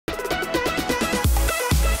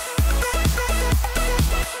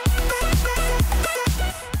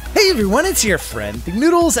everyone, it's your friend Big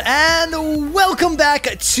Noodles, and welcome back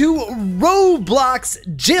to Roblox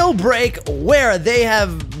Jailbreak, where they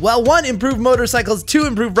have, well, 1, improved motorcycles, 2,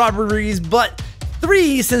 improved robberies, but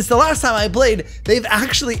 3, since the last time I played, they've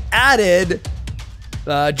actually added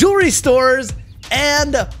jewelry stores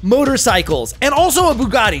and motorcycles, and also a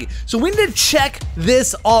Bugatti. So we need to check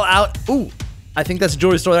this all out. Ooh, I think that's a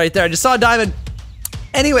jewelry store right there. I just saw a diamond.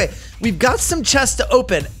 Anyway, we've got some chests to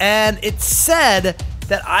open, and it said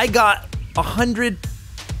that I got 100,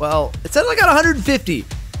 well, it said I got 150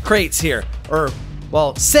 crates here, or,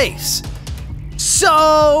 well, safes.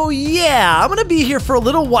 So, yeah, I'm gonna be here for a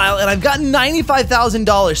little while, and I've got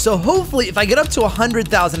 $95,000, so hopefully if I get up to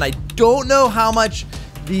 100,000, I don't know how much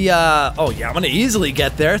the, oh yeah, I'm gonna easily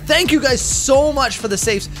get there. Thank you guys so much for the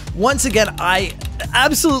safes. Once again, I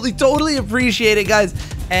absolutely, totally appreciate it, guys,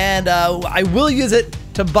 and I will use it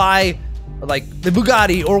to buy, like, the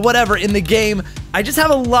Bugatti or whatever in the game. I just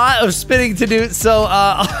have a lot of spinning to do, so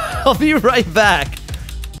I'll be right back.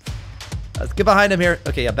 Let's get behind him here.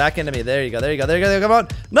 Okay, yeah, back into me. There you go, there you go, there you go, come on.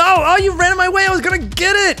 No, oh, you ran in my way. I was gonna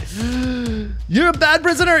get it. You're a bad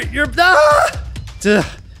prisoner. You're, come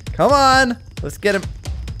on. Let's get him.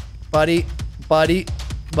 Buddy, buddy,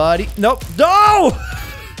 buddy. Nope, no.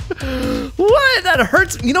 What? That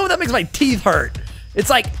hurts. You know what? That makes my teeth hurt. It's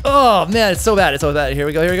like, oh man, it's so bad. It's so bad. Here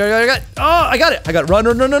we go. Here we go. Here we go. Oh, I got it. I got it. Run,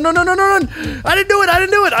 run, run, run, run, run, run, run. I didn't do it. I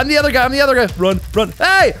didn't do it. I'm the other guy. I'm the other guy. Run, run.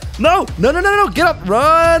 Hey, no, no, no, no, no. Get up.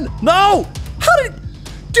 Run. No. How did,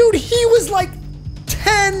 dude, he was like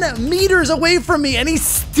 10 meters away from me and he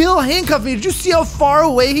still handcuffed me. Did you see how far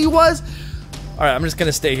away he was? All right, I'm just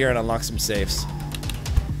gonna stay here and unlock some safes.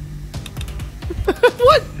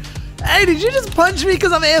 What? Hey, did you just punch me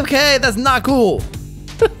because I'm AFK? That's not cool.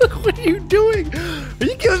 What are you doing? Are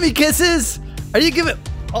you giving me kisses? Are you giving?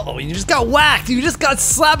 Uh-oh, you just got whacked. You just got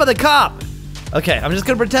slapped by the cop. Okay, I'm just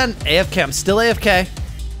gonna pretend AFK. I'm still AFK.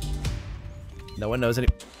 No one knows any.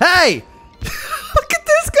 Hey! Look at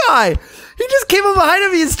this guy. He just came up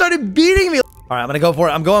behind me and started beating me. All right, I'm gonna go for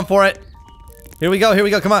it. I'm going for it. Here we go. Here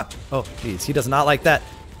we go. Come on. Oh, geez. He does not like that.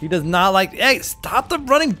 He does not like. Hey, stop the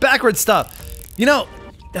running backwards stuff. You know,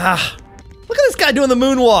 look at this guy doing the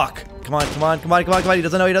moonwalk. Come on, come on, come on, come on, come on. He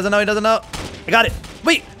doesn't know, he doesn't know, he doesn't know. I got it.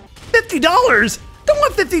 Wait, $50? Don't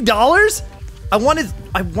want $50. I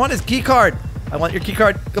want his key card. I want your key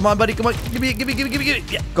card. Come on, buddy, come on. Give me, give me, give me, give me, give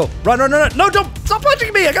me. Yeah, go. Run, run, run, run. No, don't, stop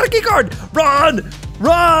punching me. I got a key card. Run,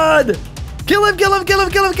 run. Kill him, kill him, kill him,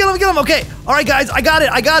 kill him, kill him, kill him. Okay, all right, guys, I got it,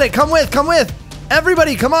 I got it. Come with, come with.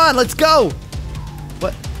 Everybody, come on, let's go.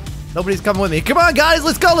 What? Nobody's coming with me. Come on, guys,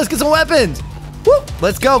 let's go. Let's get some weapons. Woo,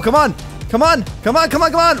 let's go, come on. Come on, come on, come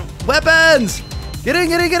on, come on. Weapons. Get in,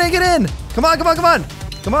 get in, get in, get in. Come on, come on, come on.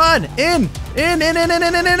 Come on, in.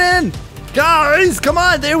 Guys, come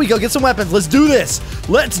on, there we go, get some weapons. Let's do this.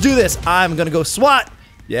 Let's do this. I'm gonna go SWAT.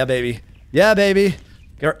 Yeah, baby. Yeah, baby.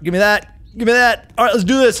 Give me that. Give me that. All right, let's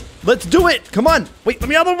do this. Let's do it. Come on. Wait, let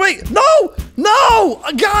me out of the way. No, no,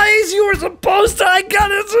 guys, you were supposed to. I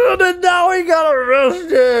got it, and now we got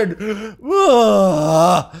arrested.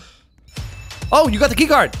 Oh, you got the key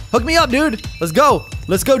card. Hook me up, dude. Let's go.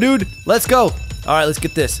 Let's go, dude. Let's go. All right, let's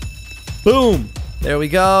get this. Boom. There we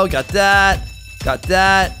go. Got that. Got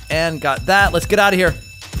that. And got that. Let's get out of here.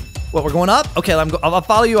 What, we're going up? Okay, I'll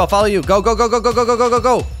follow you. I'll follow you. Go, go, go, go, go, go, go, go, go,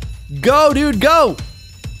 go. Go, dude, go.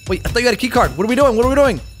 Wait, I thought you had a key card. What are we doing? What are we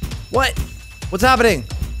doing? What? What's happening?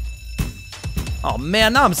 Oh,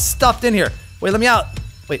 man, now I'm stuffed in here. Wait, let me out.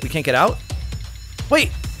 Wait, we can't get out? Wait,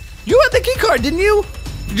 you had the key card, didn't you?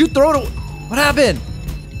 Did you throw it? What happened?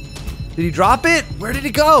 Did he drop it? Where did he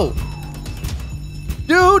go?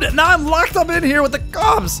 Dude, now I'm locked up in here with the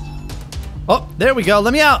cops. Oh, there we go.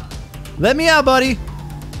 Let me out. Let me out, buddy.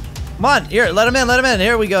 Come on, here, let him in, let him in.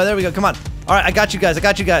 Here we go, there we go. Come on. All right, I got you guys, I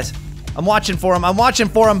got you guys. I'm watching for him, I'm watching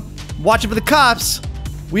for him. Watching for the cops.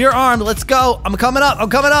 We are armed, let's go. I'm coming up, I'm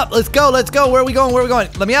coming up. Let's go, let's go. Where are we going, where are we going?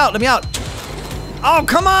 Let me out, let me out. Oh,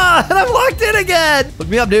 come on, I'm locked in again. Hook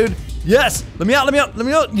me up, dude. Yes, let me out, let me out, let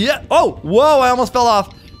me out. Yeah, oh, whoa, I almost fell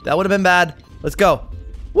off. That would have been bad. Let's go.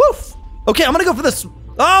 Woof. Okay, I'm gonna go for this.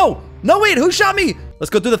 Oh, no, wait, who shot me? Let's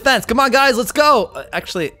go through the fence. Come on, guys, let's go.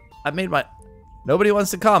 Actually, I made my, nobody wants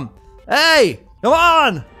to come. Hey, come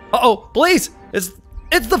on. Uh-oh, police. It's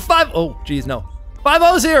the 5, oh, geez, no.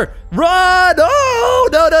 5-0's here. Run. Oh,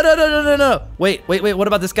 no, no, no, no, no, no, no. Wait, wait, wait, what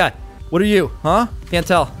about this guy? What are you, huh? Can't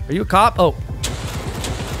tell. Are you a cop? Oh.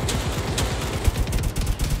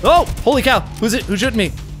 Oh, holy cow. Who's it? Who's shooting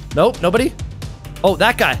me? Nope, nobody. Oh,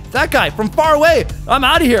 that guy from far away. I'm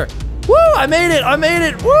out of here. Woo, I made it, I made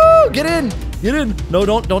it. Woo, get in, get in. No,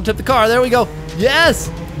 don't tip the car. There we go. Yes,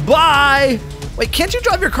 bye. Wait, can't you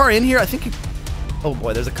drive your car in here? I think you, Oh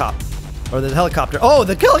boy, there's a cop. Or there's a helicopter. Oh,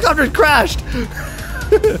 the helicopter crashed.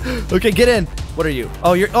 Okay, get in. What are you?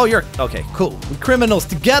 Oh, you're, okay, cool. We criminals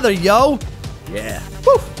together, yo. Yeah.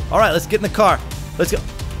 Woo. All right, let's get in the car. Let's go.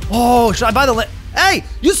 Oh, should I buy the Hey,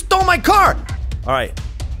 you stole my car. All right.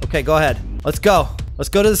 Okay, go ahead. Let's go. Let's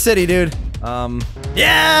go to the city, dude.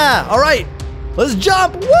 Yeah. All right. Let's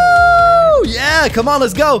jump. Woo. Yeah, come on,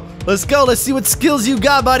 let's go. Let's go. Let's see what skills you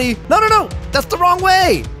got, buddy. No. That's the wrong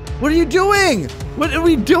way. What are you doing? What are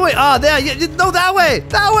we doing? Ah, there. No, that way.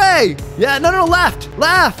 That way. Yeah, no, left.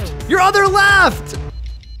 Left. Your other left.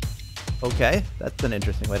 Okay, that's an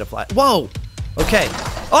interesting way to fly. Whoa. Okay.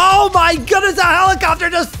 Oh my goodness, a helicopter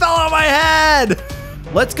just fell on my head.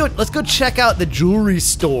 Let's go check out the jewelry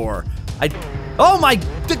store. Oh my,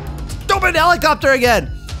 stupid helicopter again.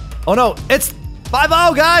 Oh no, it's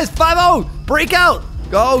 5-0, guys, 5-0. Break out.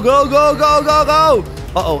 Go.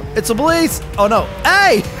 Uh-oh, it's the police. Oh no,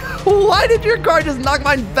 hey. Why did your car just knock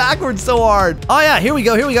mine backwards so hard? Oh yeah, here we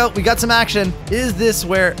go. We got some action. Is this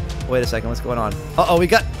where, wait a second, what's going on? Uh-oh, we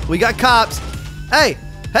got cops. Hey,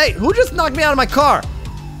 who just knocked me out of my car?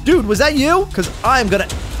 Dude, was that you? Because I'm gonna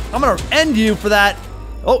end you for that.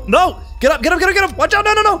 Oh, no, get up. Watch out,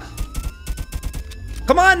 no.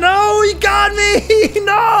 Come on, no, he got me,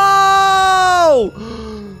 no.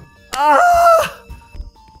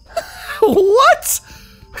 What?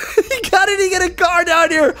 He didn't get a car down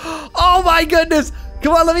here. Oh my goodness.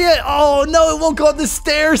 Come on, let me in. Oh no, it won't go up the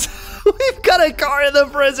stairs. We've got a car in the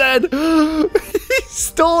prison. He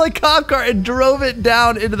stole a cop car and drove it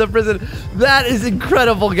down into the prison. That is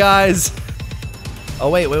incredible, guys. Oh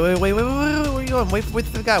wait. Where are you going? Wait for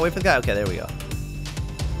the guy. Okay, there we go.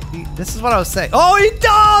 This is what I was saying. Oh,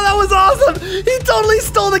 that was awesome. He totally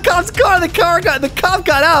stole the cop's car. The cop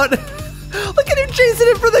got out. Look at him chasing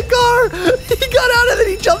it for the car. He got out and then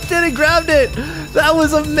he jumped in and grabbed it. That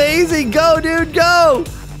was amazing. Go, dude, go.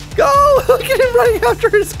 Look at him running after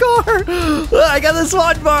his car. I got the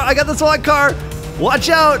SWAT car. Watch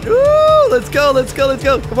out. Ooh, let's go.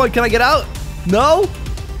 Come on, can I get out? No?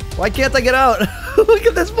 Why can't I get out? Look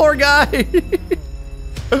at this poor guy.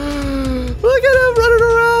 Look at him running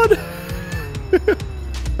around.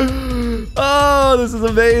 Oh, this is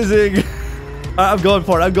amazing. I'm going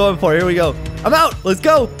for it. Here we go. I'm out. Let's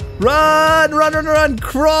go. Run.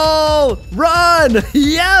 Crawl. Run.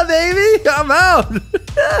 Yeah, baby. I'm out.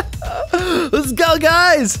 Let's go,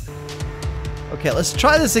 guys. Okay, let's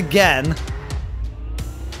try this again.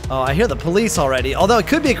 Oh, I hear the police already. Although it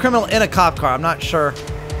could be a criminal in a cop car. I'm not sure.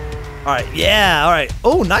 All right. Yeah. All right.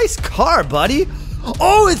 Oh, nice car, buddy.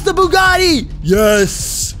 Oh, it's the Bugatti.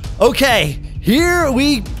 Yes. Okay. Here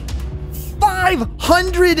we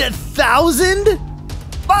 500,000?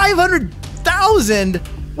 500,000?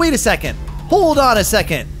 Wait a second. Hold on a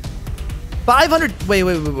second. 500. Wait.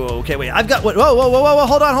 Okay, wait. I've got what? Whoa.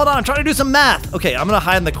 Hold on. I'm trying to do some math. Okay, I'm gonna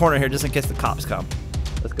hide in the corner here just in case the cops come.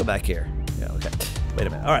 Let's go back here. Yeah. Okay. Wait a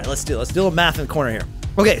minute. All right. Let's do a math in the corner here.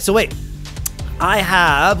 Okay. So wait. I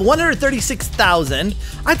have 136,000.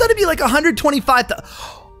 I thought it'd be like 125,000.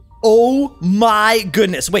 Oh my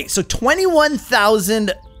goodness. Wait. So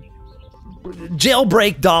 21,000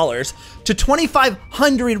 jailbreak dollars to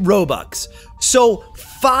 2,500 Robux. So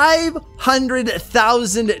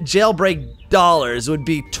 500,000 jailbreak dollars would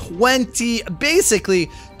be basically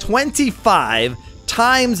 25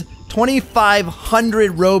 times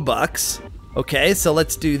 2,500 Robux. Okay, so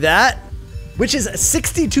let's do that, which is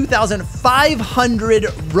 62,500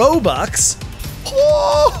 Robux,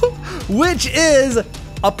 which is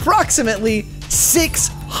approximately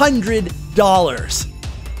 $600.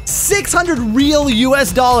 600 real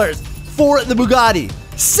US dollars for the Bugatti.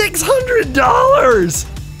 $600.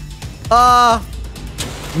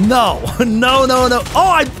 No.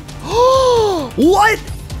 Oh, what?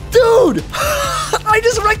 Dude, I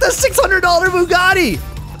just wrecked a $600 Bugatti.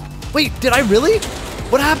 Wait, did I really?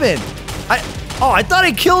 What happened? I thought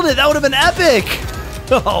I killed it. That would have been epic.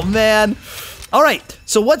 Oh man. All right,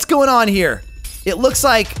 so what's going on here? It looks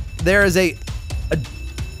like there is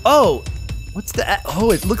oh, what's the,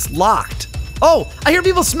 oh, it looks locked. Oh, I hear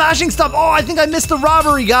people smashing stuff. Oh, I think I missed the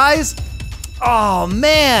robbery, guys. Oh,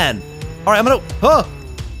 man. All right, I'm gonna,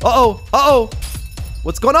 uh-oh.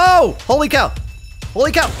 What's going on? Oh, holy cow.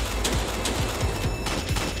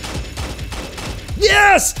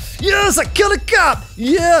 Yes, I killed a cop.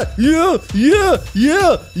 Yeah.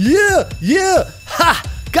 Ha,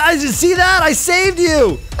 guys, you see that? I saved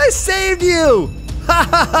you.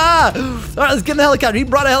 Ha. All right, let's get in the helicopter. He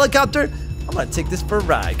brought a helicopter. I'm gonna take this for a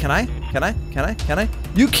ride. Can I?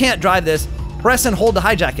 You can't drive this. Press and hold to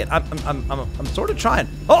hijack it. I'm sort of trying.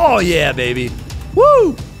 Oh yeah, baby.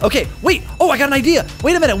 Woo! Okay, wait. Oh, I got an idea.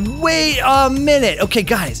 Wait a minute. Okay,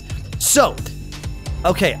 guys. So,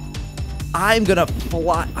 okay. I'm gonna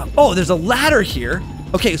fly. Oh, there's a ladder here.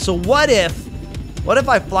 Okay, so what if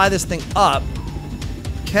I fly this thing up?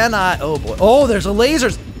 Can I? Oh boy. Oh, there's a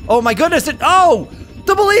lasers. Oh my goodness. Oh,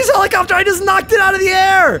 the police helicopter. I just knocked it out of the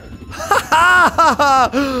air.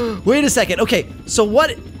 Wait a second. Okay, so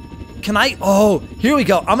what? Can I? Oh, here we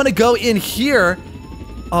go. I'm gonna go in here.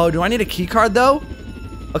 Oh, do I need a key card though?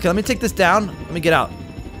 Okay, let me take this down. Let me get out.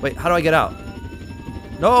 Wait, how do I get out?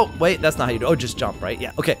 No, wait, that's not how you do. Oh, just jump, right?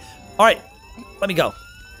 Yeah, okay. All right, let me go.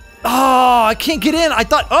 Oh, I can't get in. I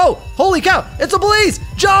thought, oh, holy cow, it's the police.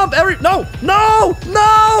 Jump, no. Oh,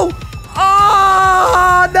 no.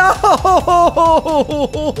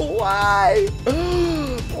 Why?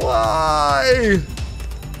 Why?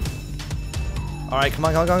 All right, come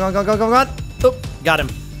on. Oh, got him.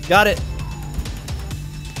 Got it.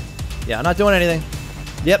 Yeah, I'm not doing anything.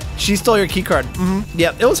 Yep, she stole your key card.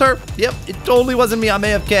 Yep, it was her. Yep, it totally wasn't me. I'm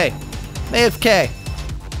AFK.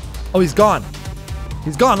 Oh, he's gone.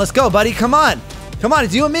 He's gone. Let's go, buddy. Come on. Come on,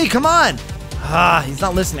 it's you and me. Come on. Ah, he's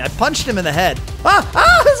not listening. I punched him in the head. It's a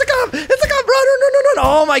cop. It's a cop. Run. No.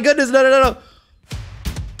 Oh, my goodness. No.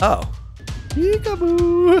 Oh.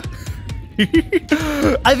 Peekaboo.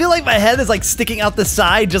 I feel like my head is like sticking out the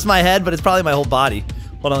side, just my head, but it's probably my whole body.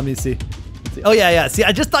 Hold on, let me see. Oh, yeah. See,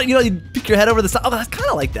 I just thought, you know, you'd pick your head over the side. Oh, that's kind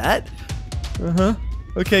of like that.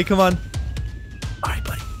 Okay, come on. All right,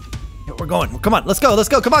 buddy. Here, we're going. Come on, let's go.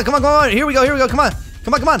 Come on. Here we go. Come on.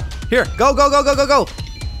 Here, go.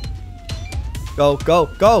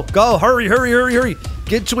 Go. Hurry.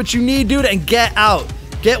 Get to what you need, dude, and get out.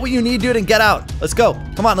 Get what you need, dude, and get out. Let's go.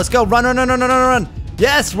 Come on, let's go. Run.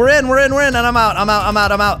 Yes, we're in, and I'm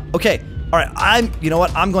out. Okay, all right, you know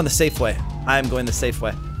what? I'm going the safe way.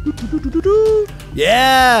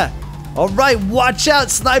 Yeah! Alright, watch out,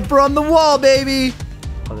 sniper on the wall, baby!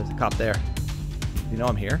 Oh, there's a cop there. You know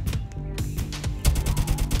I'm here?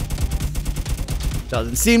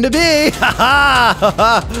 Doesn't seem to be!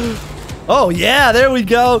 Oh, yeah, there we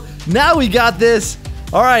go! Now we got this!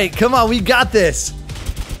 Alright, come on, we got this!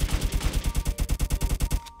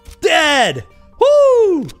 Dead!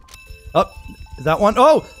 Woo! Oh, is that one?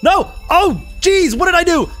 Oh, no! Oh, jeez, what did I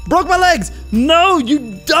do? Broke my legs! No,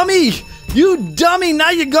 you dummy! You dummy! Now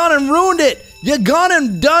you gone and ruined it! You gone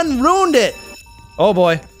and ruined it! Oh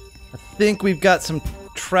boy. I think we've got some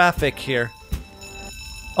traffic here.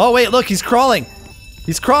 Oh wait, look, he's crawling.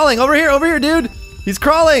 He's crawling! Over here, dude! He's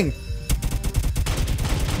crawling!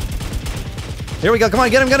 Here we go, come on,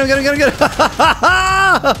 get him!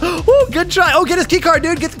 Woo, good try! Oh, get his key card,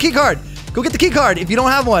 dude! Get the key card! Go get the key card if you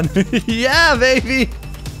don't have one! Yeah, baby!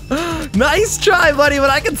 Nice try, buddy, but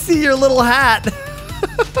I can see your little hat.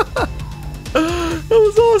 That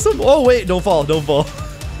was awesome. Oh, wait, don't fall.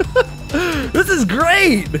 This is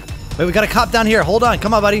great. Wait, we got a cop down here. Hold on.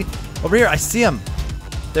 Come on, buddy. Over here. I see him.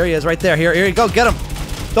 There he is right there. Here you go. Get him.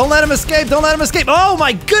 Don't let him escape. Oh,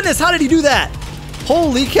 my goodness. How did he do that?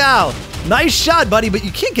 Holy cow. Nice shot, buddy, but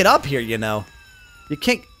you can't get up here, you know. You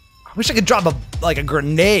can't. I wish I could drop a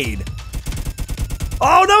grenade.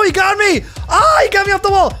 Oh no, he got me! Ah, he got me off the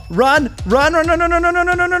wall! Run!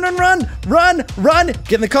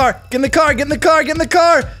 Get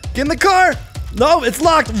in the car! No, it's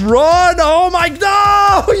locked! Run! Oh my,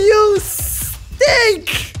 no! You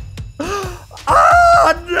stink!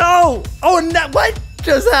 Ah, no! Oh, no, what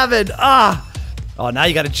just happened? Ah! Oh, now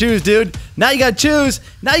you gotta choose, dude. Now you gotta choose.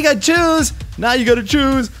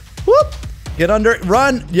 Whoop! Get under it,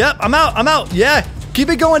 run. Yep, I'm out. Yeah, keep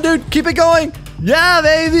it going, dude. Keep it going. Yeah,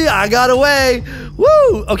 baby, I got away.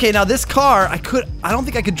 Woo! Okay, now this car, I don't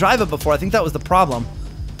think I could drive it before. I think that was the problem.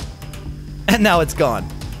 And now it's gone.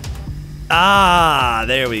 Ah,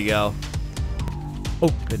 there we go.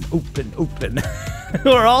 Open.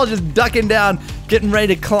 We're all just ducking down, getting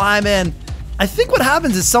ready to climb in. I think what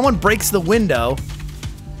happens is someone breaks the window.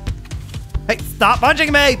 Hey, stop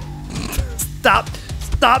punching me! Stop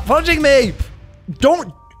punching me!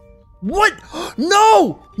 Don't. What?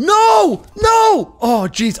 No! Oh,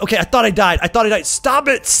 jeez. Okay, I thought I died. Stop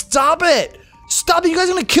it! You guys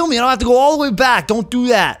are gonna kill me. I don't have to go all the way back. Don't do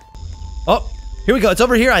that. Oh, here we go. It's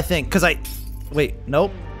over here, I think. Wait,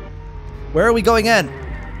 nope. Where are we going in?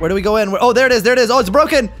 Where do we go in? Oh, there it is. Oh, it's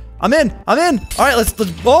broken. I'm in. All right, let's.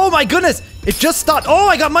 Oh my goodness! It just stopped. Oh,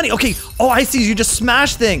 I got money. Okay. Oh, I see. You just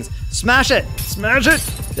smash things. Smash it.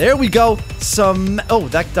 There we go. Oh,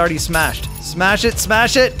 that already smashed. Smash it.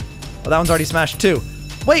 Oh, that one's already smashed too.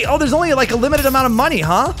 Wait, oh, there's only like a limited amount of money,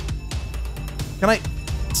 huh? Can I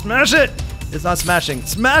smash it? It's not smashing.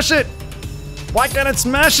 Smash it. Why can't it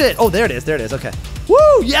smash it? Oh, there it is. Okay.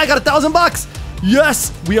 Woo! Yeah, I got $1,000.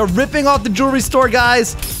 Yes, we are ripping off the jewelry store,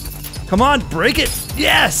 guys. Come on, break it.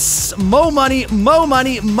 Yes, mo money, mo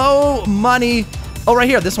money, mo money. Oh, right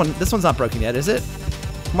here. This one's not broken yet, is it?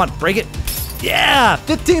 Come on, break it. Yeah,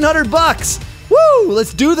 1,500 bucks. Woo,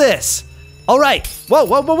 let's do this. All right. Whoa,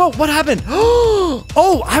 whoa, whoa, whoa. What happened?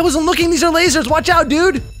 Oh, I wasn't looking. These are lasers. Watch out,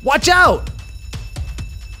 dude. Watch out.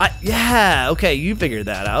 Yeah, okay, you figured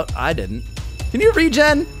that out. I didn't. Can you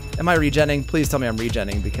regen? Am I regenning? Please tell me I'm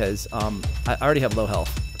regenning because I already have low health.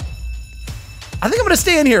 I think I'm gonna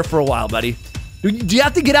stay in here for a while, buddy. Do you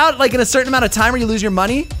have to get out like in a certain amount of time or you lose your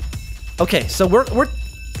money? Okay, so we're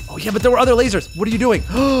oh yeah, but there were other lasers. What are you doing?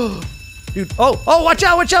 Dude, oh, watch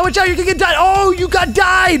out, watch out, watch out, you're gonna get died. Oh, you got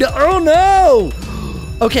died. Oh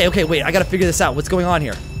no. Okay, wait, I gotta figure this out. What's going on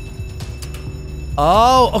here?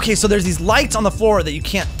 Oh, okay, so there's these lights on the floor that you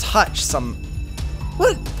can't touch.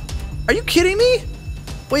 What? Are you kidding me?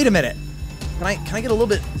 Wait a minute. Can I get a little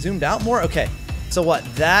bit zoomed out more? Okay, so what?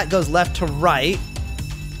 That goes left to right.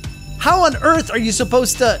 How on earth are you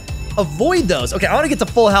supposed to avoid those? Okay, I want to get to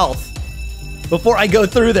full health before I go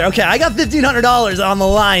through there. Okay, I got $1,500 on the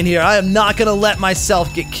line here. I am not gonna let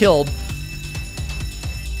myself get killed.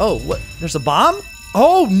 Oh, what? There's a bomb?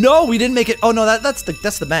 Oh no, we didn't make it. Oh no, that's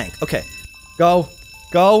the bank. Okay. Go.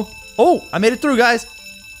 Oh, I made it through, guys.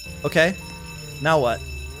 Okay. Now what?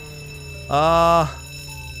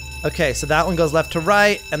 Okay, so that one goes left to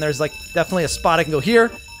right, and there's like definitely a spot I can go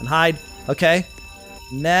here and hide. Okay.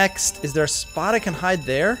 Next, is there a spot I can hide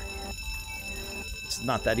there? It's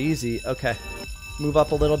not that easy. Okay. Move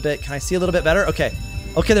up a little bit. Can I see a little bit better? Okay.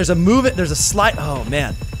 Okay, there's a slide. Oh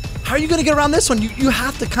man. How are you gonna get around this one? You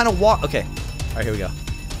have to kind of walk. Okay. All right, here we go.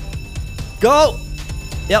 Go!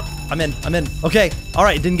 Yep, I'm in. Okay, all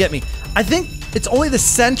right, it didn't get me. I think it's only the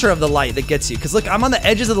center of the light that gets you, because look, I'm on the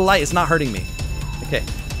edges of the light, it's not hurting me. Okay,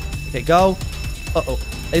 go. Uh-oh,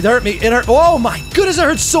 it hurt me, it hurt. Oh my goodness, it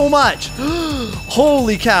hurts so much.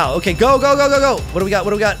 Holy cow. Okay, go. What do we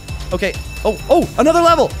got? Okay, oh, another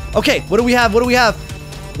level. Okay, what do we have?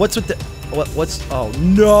 What's with the, oh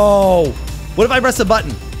no. What if I press the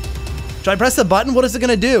button? Should I press the button? What is it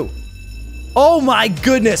gonna do? Oh my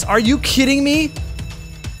goodness, are you kidding me?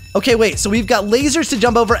 Okay, wait, so we've got lasers to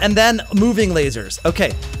jump over and then moving lasers.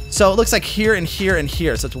 Okay, so it looks like here and here and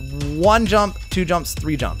here. So it's 1 jump, 2 jumps,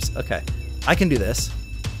 3 jumps. Okay, I can do this,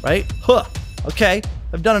 right? Huh, okay,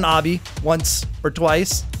 I've done an obby once or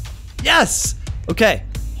twice. Yes, okay,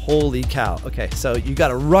 holy cow. Okay, so you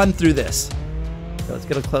gotta run through this. Okay, let's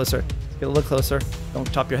get a little closer. Get a little closer.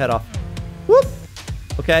 Don't chop your head off. Whoop,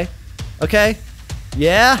 okay,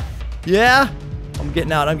 yeah. I'm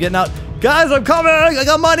getting out. Guys, I'm coming! I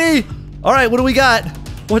got money! All right, what do we got?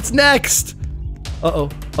 What's next?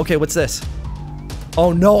 Uh-oh. Okay, what's this?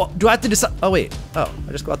 Oh, no. Do I have to decide? Oh, wait. Oh,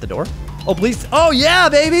 I just go out the door? Oh, please. Oh, yeah,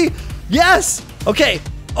 baby! Yes! Okay.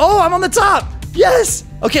 Oh, I'm on the top! Yes!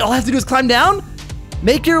 Okay, all I have to do is climb down?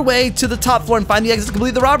 Make your way to the top floor and find the exit to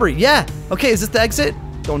complete the robbery. Yeah. Okay, is this the exit?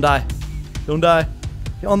 Don't die.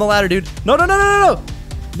 Get on the ladder, dude. No. No!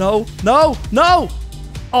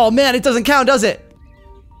 Oh, man, it doesn't count, does it?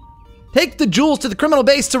 Take the jewels to the criminal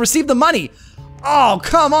base to receive the money. Oh,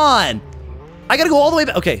 come on. I gotta go all the way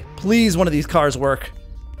back. Okay, please, one of these cars work.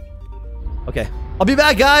 Okay, I'll be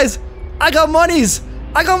back, guys. I got monies.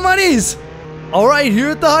 All right, here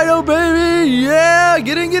at the hideout, baby. Yeah,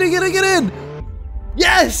 get in.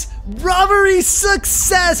 Yes, robbery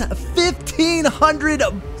success. 1,500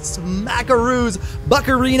 smackaroos,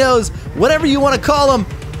 buccarinos, whatever you want to call them.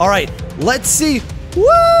 All right, let's see. Woo!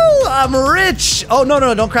 I'm rich! Oh, no,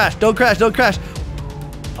 don't crash.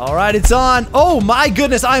 All right, it's on. Oh, my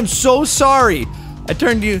goodness, I am so sorry. I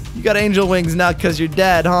turned you. You got angel wings now because you're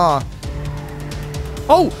dead, huh?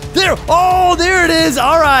 Oh, there it is.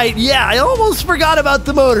 All right, yeah, I almost forgot about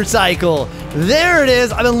the motorcycle. There it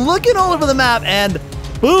is. I've been looking all over the map and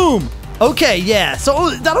boom. Okay, yeah,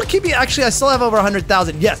 so that'll keep me. Actually, I still have over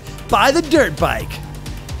 100,000. Yes, buy the dirt bike.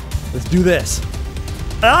 Let's do this.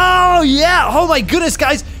 Oh, yeah. Oh, my goodness,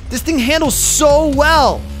 guys. This thing handles so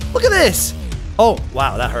well. Look at this. Oh,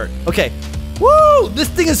 wow, that hurt. Okay. Woo! This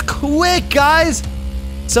thing is quick, guys.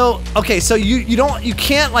 So, okay, so you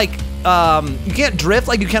can't like you can't drift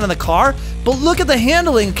like you can in the car, but look at the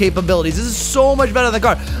handling capabilities. This is so much better than the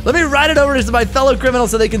car. Let me ride it over to my fellow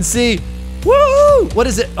criminals so they can see. Woo! What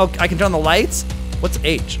is it? Oh, I can turn on the lights. What's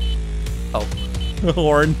H? Oh,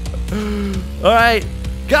 horn. All right,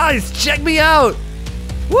 guys, check me out.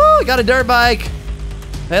 Woo! I got a dirt bike.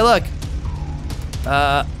 Hey, look.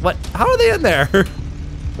 What? How are they in there?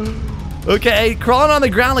 Okay, crawling on the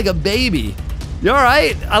ground like a baby. You all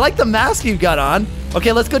right? I like the mask you got on.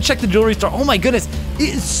 Okay, let's go check the jewelry store. Oh my goodness, it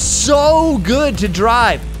is so good to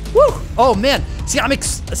drive. Woo! Oh man, see,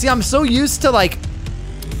 I'm so used to like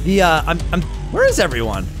the where is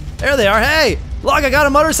everyone? There they are. Hey, look, I got a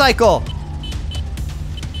motorcycle.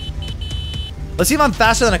 Let's see if I'm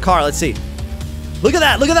faster than a car. Let's see. Look at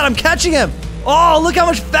that. Look at that. I'm catching him. Oh, look how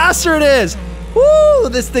much faster it is. Woo!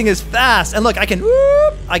 This thing is fast. And look, I can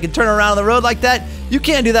turn around on the road like that. You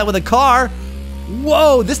can't do that with a car.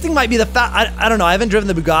 Whoa, this thing might be the I don't know. I haven't driven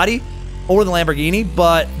the Bugatti or the Lamborghini,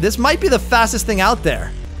 but this might be the fastest thing out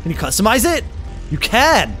there. Can you customize it? You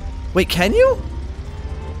can. Wait, can you?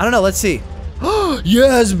 I don't know. Let's see.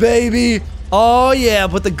 Yes, baby. Oh yeah,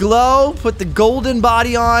 put the glow, put the golden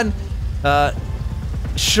body on.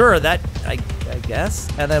 Sure, that I guess.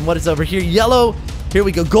 And then what is over here? Yellow. Here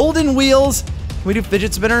we go. Golden wheels. Can we do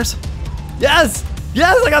fidget spinners? Yes!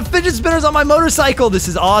 Yes, I got fidget spinners on my motorcycle. This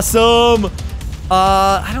is awesome.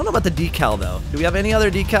 I don't know about the decal though. Do we have any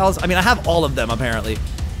other decals? I mean, I have all of them apparently.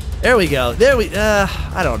 There we go.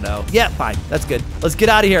 I don't know. Yeah, fine. That's good. Let's get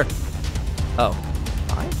out of here. Oh.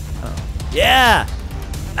 Fine? Oh. Yeah!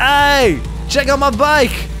 Hey! Check out my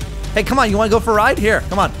bike! Hey, come on. You want to go for a ride? Here,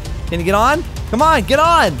 come on. Can you get on? Come on, get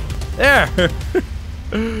on! There.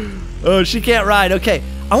 Oh, she can't ride. Okay.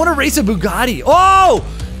 I want to race a Bugatti. Oh!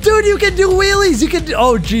 Dude, you can do wheelies. You can do,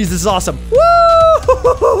 oh, geez, this is awesome. Woo!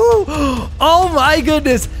 Oh my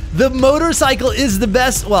goodness. The motorcycle is the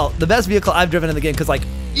best, well, the best vehicle I've driven in the game because like,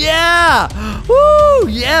 yeah! Woo!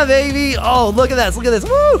 Yeah, baby! Oh, look at this, look at this.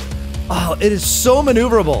 Woo! Oh, it is so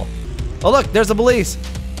maneuverable. Oh, look, there's the police.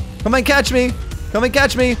 Come and catch me. Come and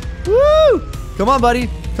catch me. Woo! Come on, buddy.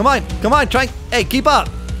 Come on, come on, try, hey, keep up.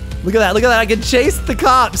 Look at that, I can chase the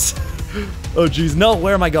cops. Oh, geez, no,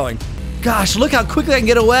 where am I going? Gosh, look how quickly I can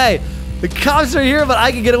get away. The cops are here, but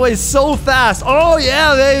I can get away so fast. Oh,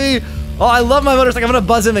 yeah, baby. Oh, I love my motorcycle. I'm gonna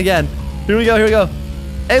buzz him again. Here we go, here we go.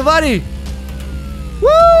 Hey, buddy.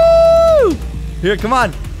 Woo! Here, come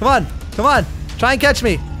on, come on, come on. Try and catch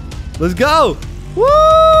me. Let's go.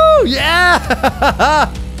 Woo!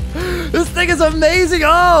 Yeah! This thing is amazing.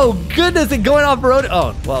 Oh, goodness, and going off-road.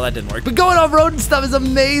 Oh, well, that didn't work. But going off-road and stuff is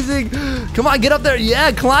amazing. Come on, get up there.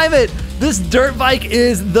 Yeah, climb it. This dirt bike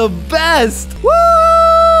is the best.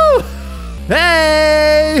 Woo!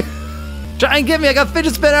 Hey! Try and get me. I got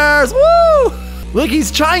fidget spinners. Woo! Look,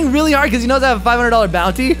 he's trying really hard because he knows I have a $500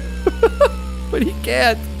 bounty. But he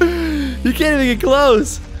can't. He can't even get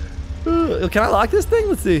close. Can I lock this thing?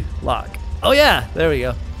 Let's see. Lock. Oh, yeah. There we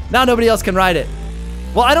go. Now nobody else can ride it.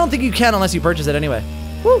 Well, I don't think you can unless you purchase it anyway.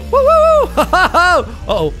 Woo, woo, woo!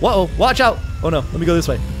 Uh-oh, whoa, watch out. Oh no, let me go this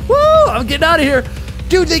way. Woo, I'm getting out of here.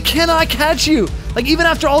 Dude, they cannot catch you. Like, even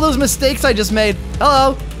after all those mistakes I just made.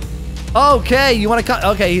 Hello. Okay, you want to come?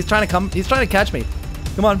 Okay, he's trying to catch me.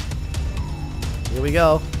 Come on. Here we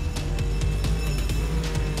go.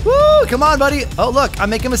 Woo, come on, buddy. Oh, look, I'm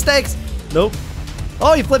making mistakes. Nope.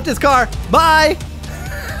 Oh, he flipped his car. Bye.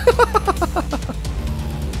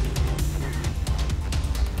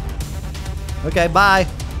 Okay, bye.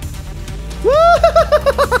 Woo!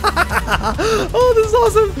 Oh, this is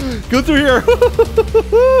awesome. Go through here.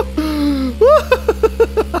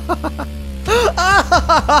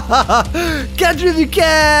 Catch me if you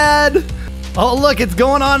can. Oh, look, it's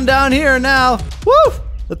going on down here now. Woo!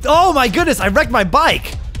 Oh my goodness, I wrecked my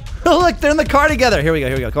bike. Oh, look, they're in the car together. Here we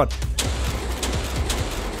go, come on.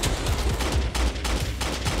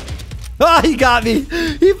 Oh, he got me.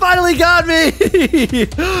 He finally got me.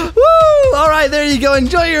 Woo! All right, there you go.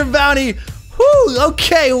 Enjoy your bounty. Woo!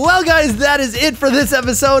 Okay, well, guys, that is it for this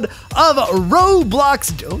episode of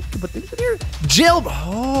Roblox. Oh, put things in here.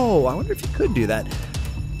 Oh, I wonder if you could do that.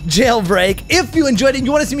 Jailbreak. If you enjoyed it and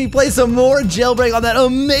you want to see me play some more Jailbreak on that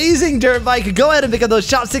amazing dirt bike, go ahead and pick up those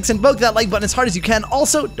chopsticks and poke that like button as hard as you can.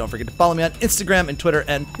 Also, don't forget to follow me on Instagram and Twitter,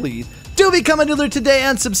 and please do become a noodler today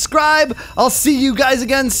and subscribe. I'll see you guys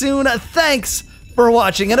again soon. Thanks for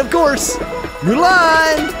watching, and of course, noodle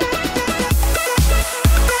on!